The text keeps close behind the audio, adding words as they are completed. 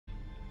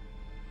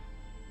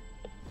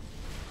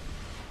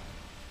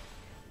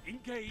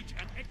Engage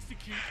and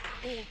execute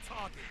all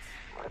targets.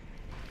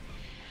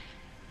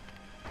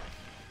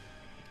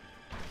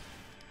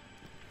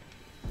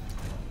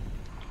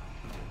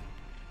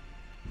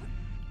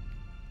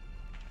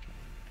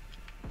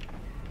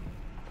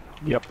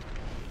 Yep.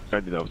 I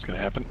knew that was going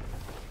to happen.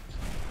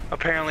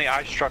 Apparently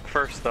I struck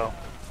first though.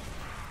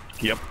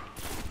 Yep.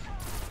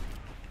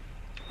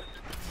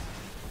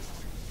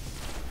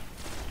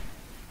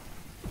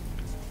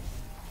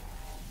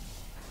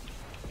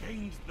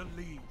 Gains the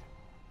lead.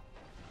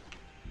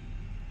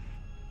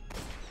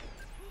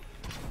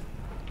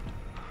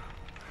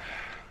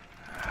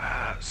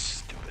 Ah,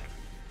 stupid.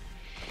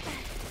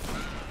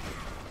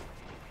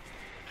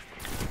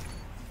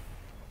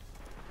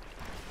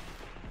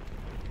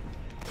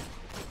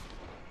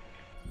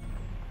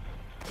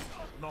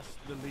 Lost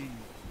the lead.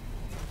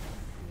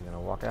 You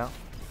gonna walk out?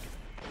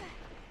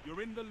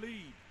 You're in the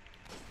lead.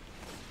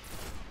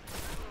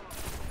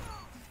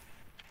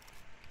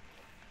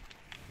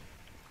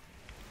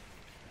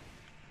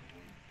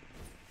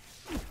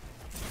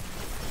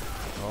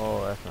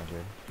 Oh, that's not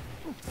good.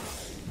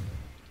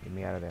 Get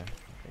me out of there.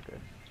 Okay, good.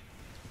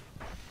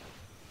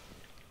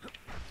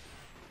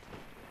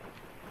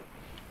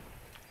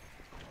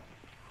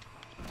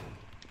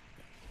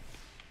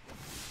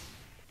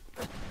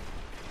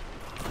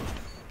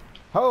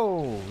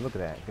 Oh, look at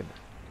that. Good.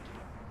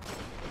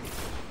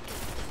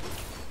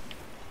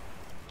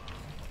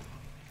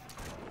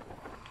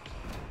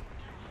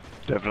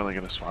 Definitely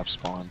going to swap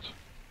spawns.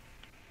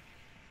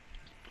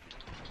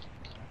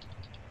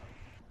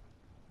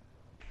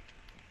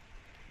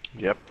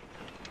 Yep.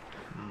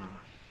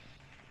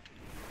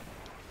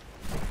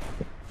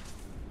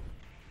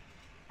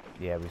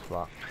 Yeah, we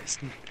swap.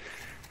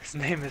 His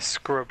name is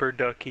Scrubber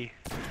Ducky.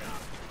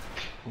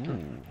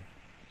 Ooh.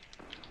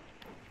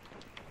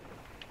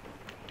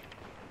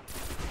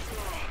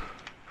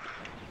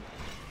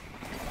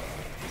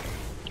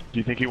 Do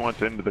you think he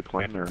wants into the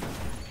clan or?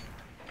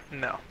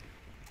 No.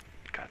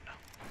 God no.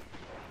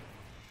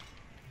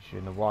 You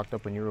shouldn't have walked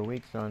up when you were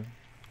weak, son.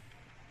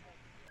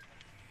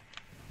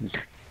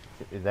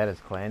 Is that his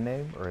clan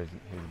name or his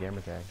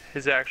gamer tag?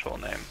 His actual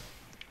name.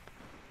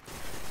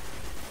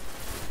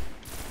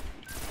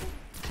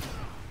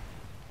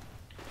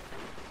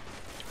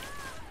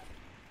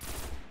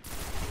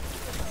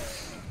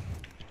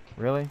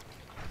 Really?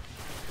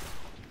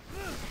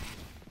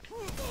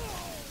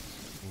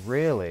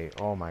 Really?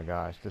 Oh my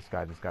gosh, this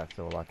guy just got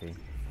so lucky.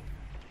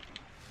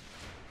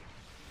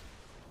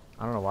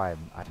 I don't know why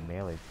I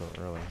melee so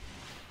early.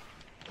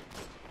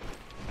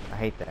 I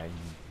hate that.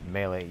 You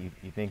melee,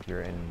 you think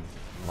you're in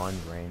lunge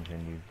range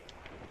and you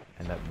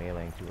end up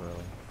meleeing too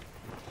early.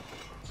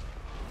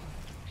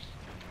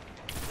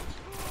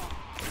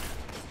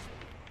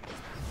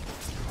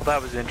 Well,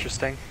 that was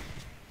interesting.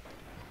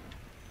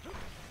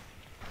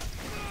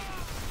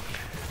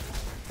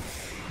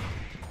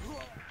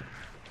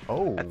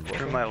 Oh! I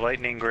threw my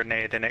lightning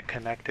grenade and it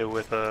connected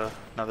with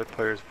another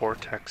player's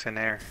vortex in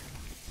air.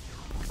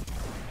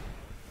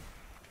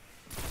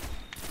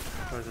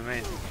 That was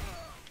amazing.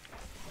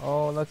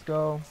 Oh, let's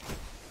go.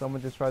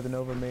 Someone just tried to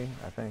Nova me,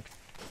 I think.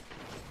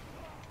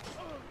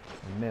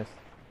 I missed.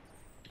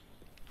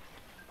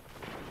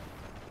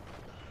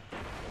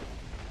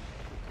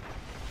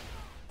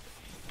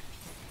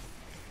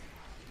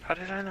 How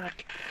did I not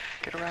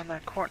get around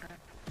that corner?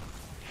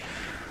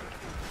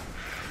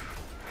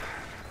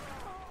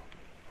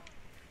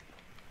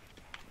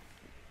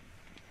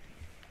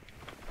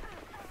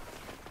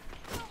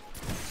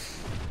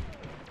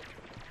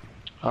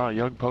 Oh,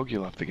 young Pokey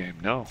left the game.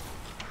 No.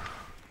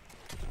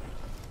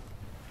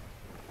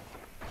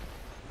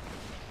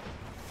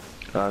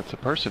 It's a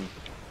person.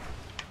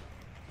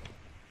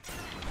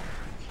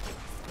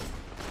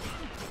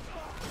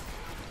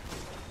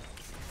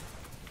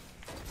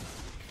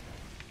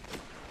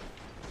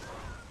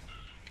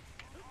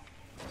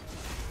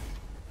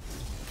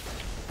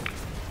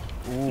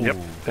 Ooh. Yep,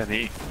 and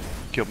he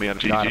killed me on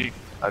Got GG. him.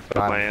 I thought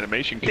Got my him.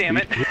 animation could Damn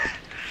be- it!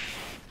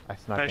 I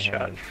snuck Nice the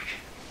hand.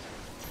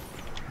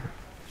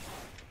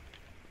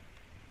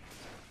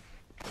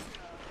 shot.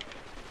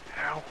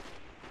 Ow.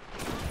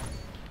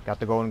 Got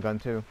the golden gun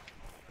too.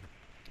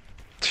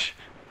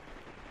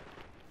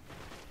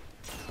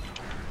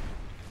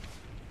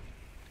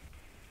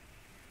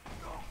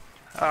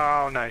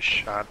 Oh, nice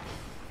shot.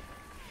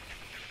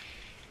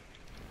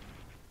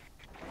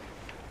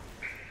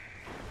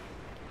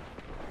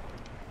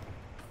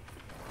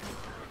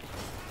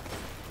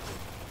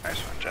 Nice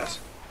one, Jess.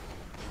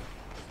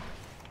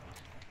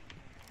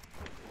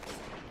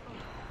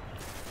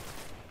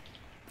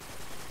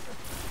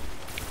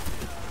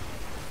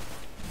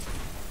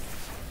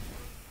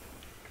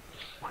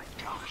 My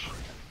gosh,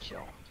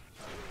 kill.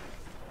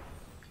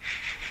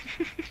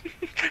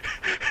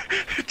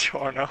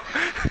 Giorno.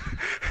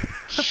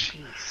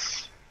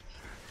 Jeez.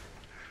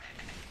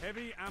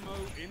 Heavy ammo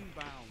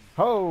inbound.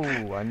 Oh,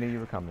 I knew you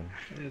were coming.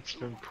 It's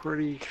been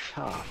pretty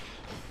tough.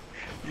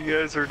 You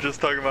guys were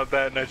just talking about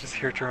that and I just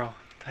hear Jerome.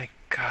 Thank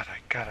God I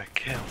got a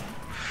kill.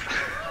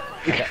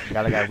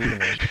 Got a guy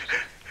weaving it.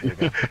 There you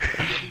go.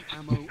 Heavy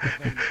ammo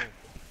available.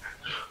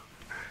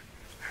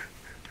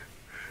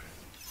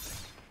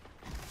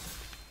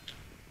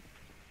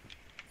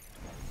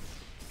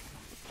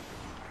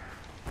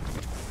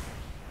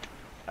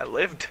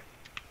 lived.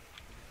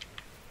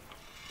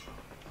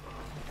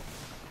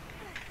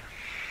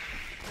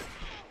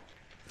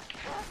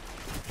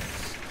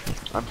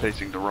 I'm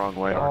facing the wrong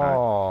way, aren't I?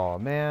 Oh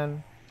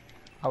man,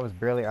 I was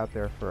barely out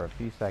there for a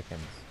few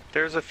seconds.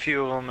 There's a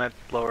few of them at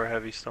lower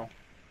heavy still.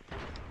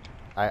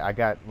 I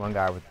got one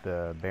guy with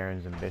the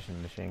Baron's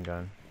Ambition machine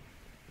gun.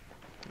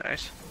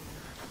 Nice.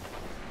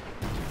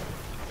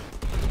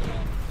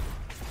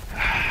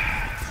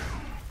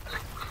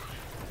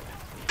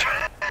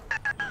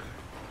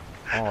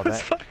 Oh, I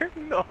was that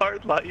firing the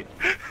hard light.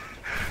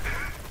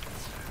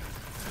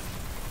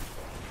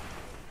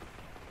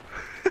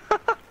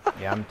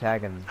 yeah, I'm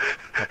tagging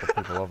a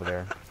couple people over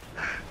there.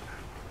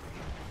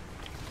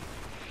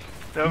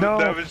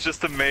 That was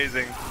just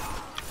amazing.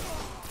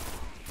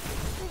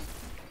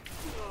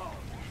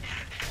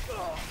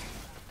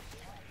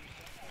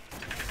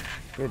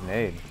 Good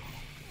nade.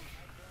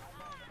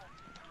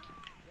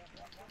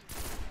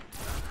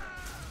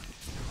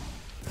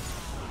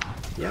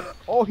 Yep.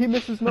 Oh, he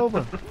misses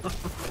Nova.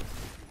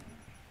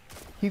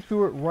 He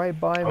threw it right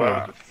by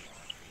me.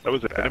 That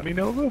was an enemy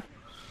Nova?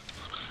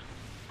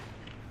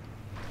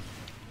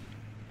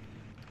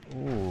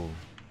 Ooh,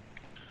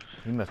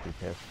 he must be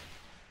pissed.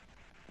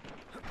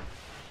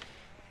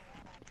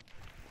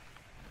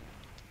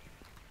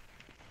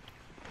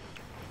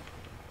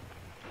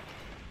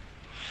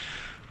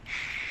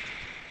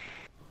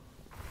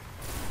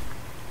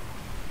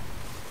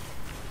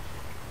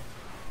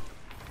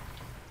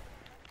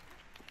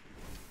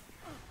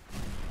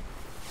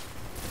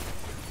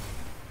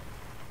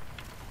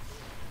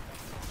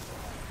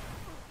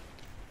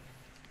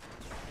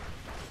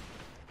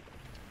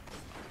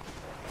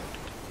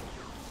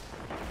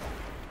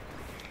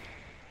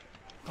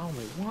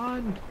 Only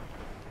one.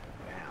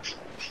 Assholes.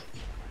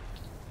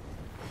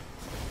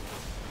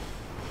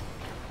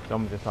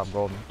 Someone just popped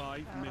golden.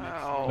 5 minutes.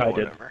 Oh, I did.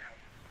 whatever.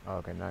 Oh,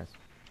 okay, nice.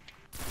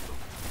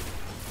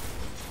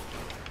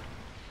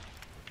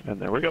 And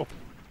there we go.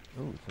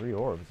 Ooh, 3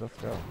 orbs. Let's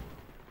go.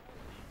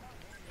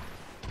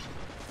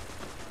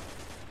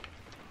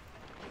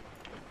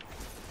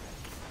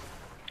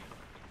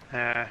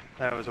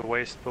 That was a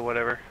waste, but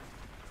whatever.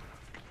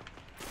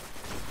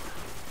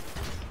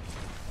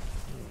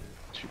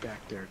 Get you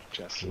back there,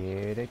 Jesse.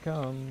 Here they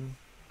come.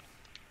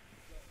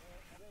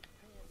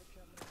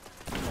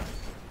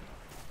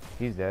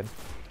 He's dead.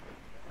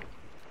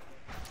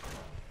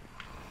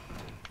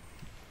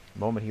 The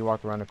moment he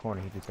walked around the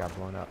corner, he just got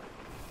blown up.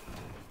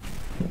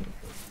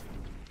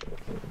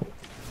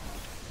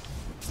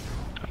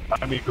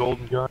 I mean,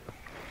 golden gun.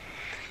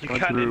 You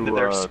Went got into through,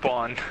 their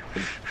spawn.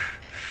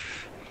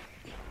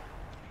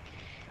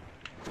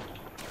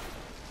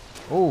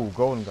 Oh,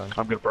 golden gun.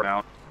 I'm gonna burn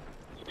out.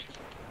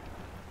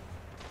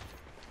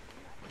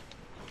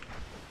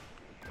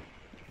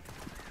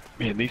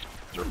 Man, these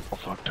are all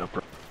fucked up.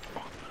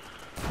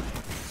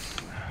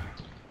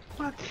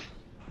 What?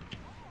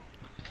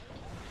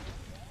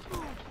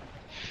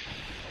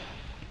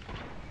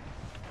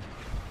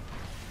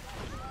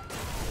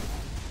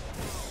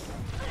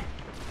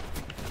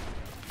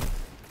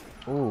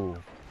 Ooh.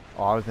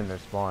 Oh, I was in their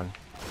spawn.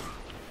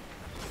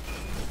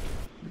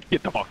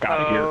 Get the fuck out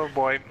of here. Oh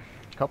boy.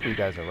 A couple of you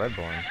guys are red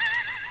born.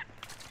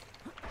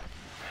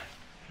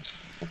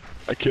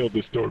 I killed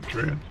the storm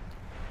trans.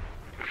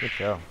 Good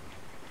show.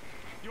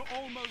 You're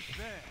almost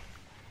there.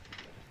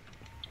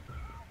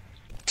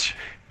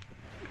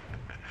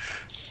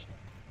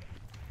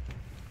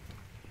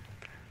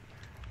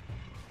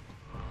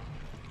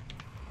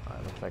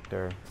 Alright, looks like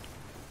they're...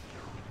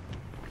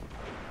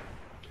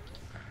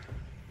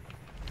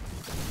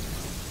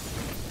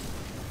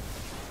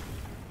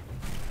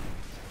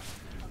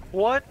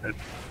 What? I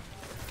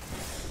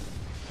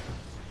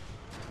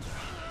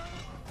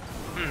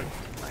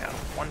got a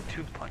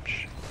 1-2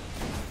 punch.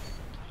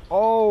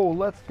 Oh,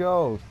 let's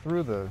go!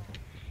 Through the...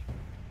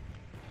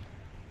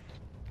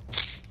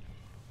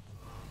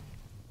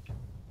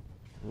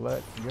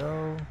 Let's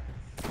go.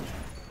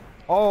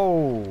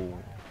 Oh!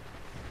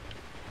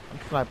 I'm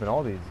sniping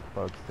all these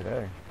bugs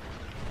today.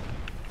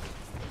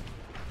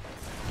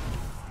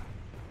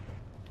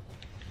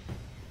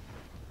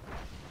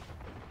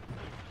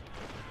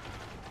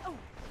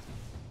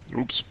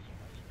 Oops.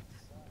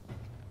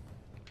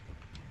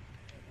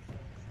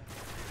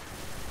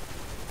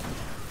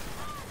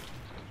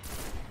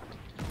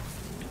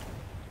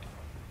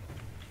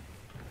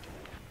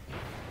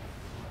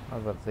 I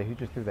was about to say, who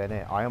just threw that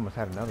in? I almost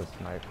had another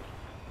snipe.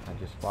 I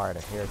just fired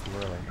a hair too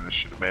early. I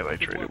should have melee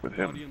Good traded work, with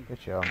him. Guardian. Good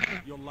show.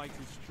 Your light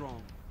is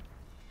strong.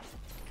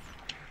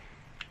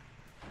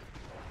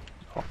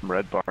 Oh, I'm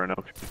red bar, no.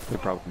 They're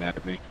probably mad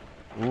at me.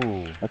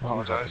 Ooh, I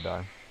apologize. I'm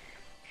about to die.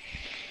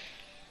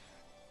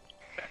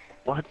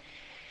 What?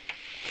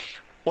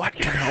 What?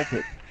 Can't help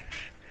it.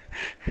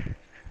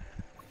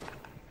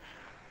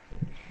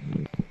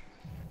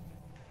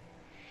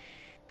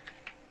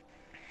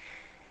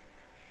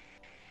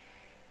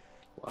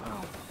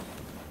 Wow.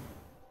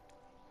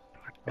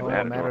 Oh,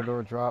 Matador.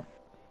 Matador drop.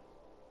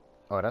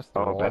 Oh, that's the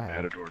Oh, roll I that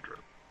had. Matador drop.